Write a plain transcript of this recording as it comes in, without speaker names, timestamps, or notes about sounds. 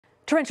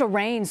Torrential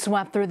rain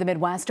swept through the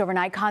Midwest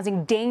overnight,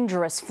 causing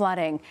dangerous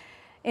flooding.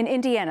 In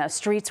Indiana,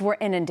 streets were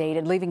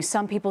inundated, leaving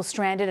some people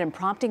stranded and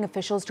prompting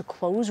officials to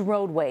close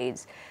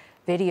roadways.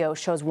 Video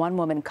shows one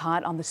woman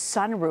caught on the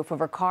sunroof of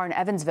her car in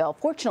Evansville.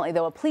 Fortunately,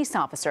 though, a police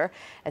officer,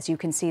 as you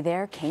can see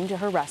there, came to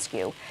her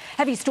rescue.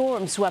 Heavy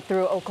storms swept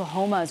through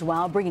Oklahoma as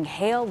well, bringing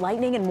hail,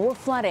 lightning, and more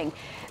flooding.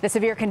 The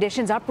severe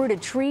conditions uprooted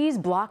trees,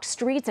 blocked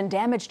streets, and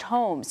damaged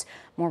homes.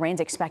 More rain's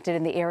expected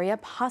in the area,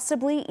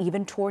 possibly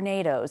even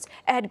tornadoes.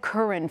 Ed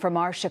Curran from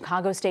our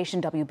Chicago station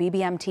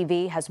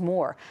WBBM-TV has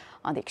more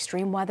on the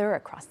extreme weather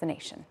across the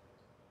nation.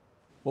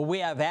 Well, we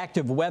have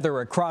active weather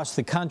across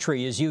the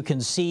country, as you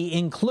can see,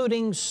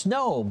 including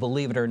snow,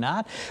 believe it or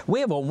not. We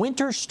have a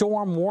winter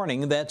storm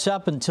warning that's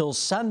up until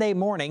Sunday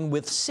morning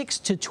with 6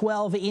 to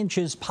 12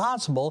 inches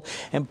possible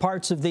in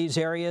parts of these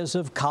areas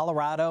of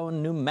Colorado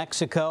and New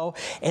Mexico.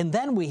 And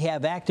then we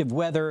have active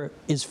weather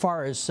as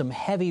far as some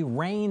heavy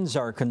rains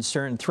are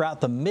concerned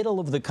throughout the middle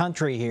of the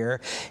country here.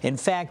 In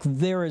fact,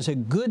 there is a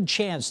good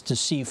chance to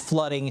see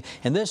flooding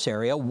in this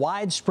area,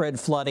 widespread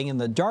flooding in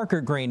the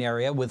darker green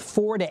area with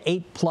 4 to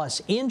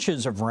 8+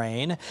 inches of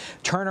rain.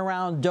 Turn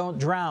around, don't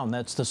drown.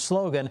 That's the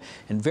slogan,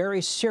 and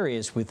very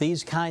serious with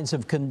these kinds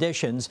of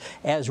conditions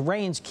as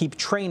rains keep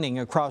training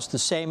across the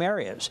same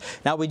areas.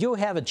 Now, we do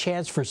have a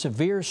chance for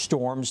severe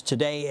storms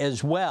today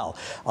as well.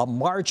 A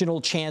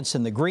marginal chance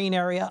in the green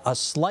area, a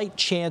slight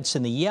chance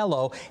in the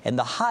yellow, and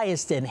the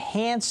highest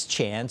enhanced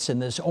chance in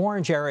this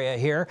orange area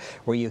here,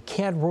 where you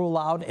can't rule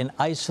out an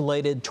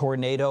isolated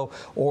tornado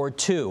or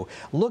two.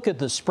 Look at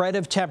the spread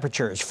of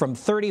temperatures from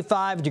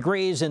 35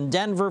 degrees in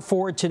Denver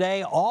for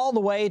today all the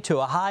way to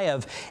a high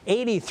of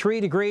 83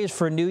 degrees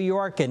for New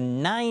York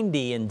and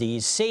 90 in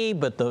D.C.,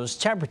 but those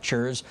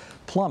temperatures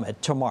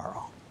plummet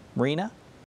tomorrow. Rena?